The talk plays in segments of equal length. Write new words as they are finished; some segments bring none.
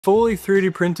Fully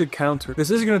 3D printed counter. This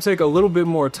is going to take a little bit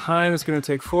more time. It's going to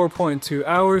take 4.2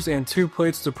 hours and 2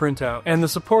 plates to print out. And the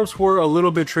supports were a little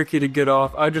bit tricky to get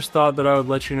off. I just thought that I would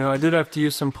let you know. I did have to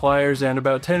use some pliers and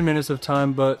about 10 minutes of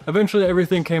time, but eventually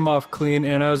everything came off clean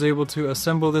and I was able to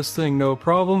assemble this thing no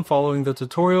problem following the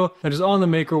tutorial that is on the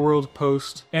Maker World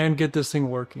post and get this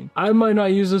thing working. I might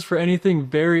not use this for anything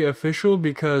very official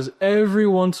because every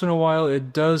once in a while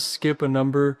it does skip a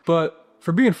number, but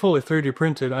for being fully 3D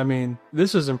printed, I mean,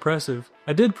 this is impressive.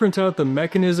 I did print out the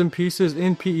mechanism pieces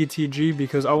in PETG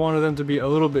because I wanted them to be a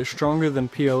little bit stronger than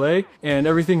PLA, and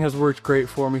everything has worked great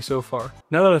for me so far.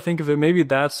 Now that I think of it, maybe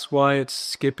that's why it's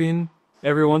skipping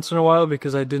every once in a while,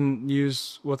 because I didn't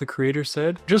use what the creator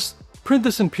said. Just print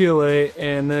this in PLA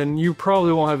and then you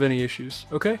probably won't have any issues,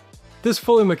 okay? This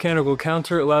fully mechanical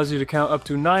counter allows you to count up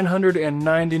to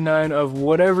 999 of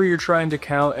whatever you're trying to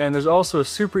count, and there's also a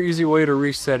super easy way to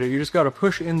reset it. You just gotta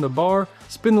push in the bar,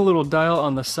 spin the little dial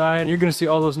on the side, and you're gonna see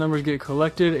all those numbers get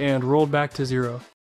collected and rolled back to 0.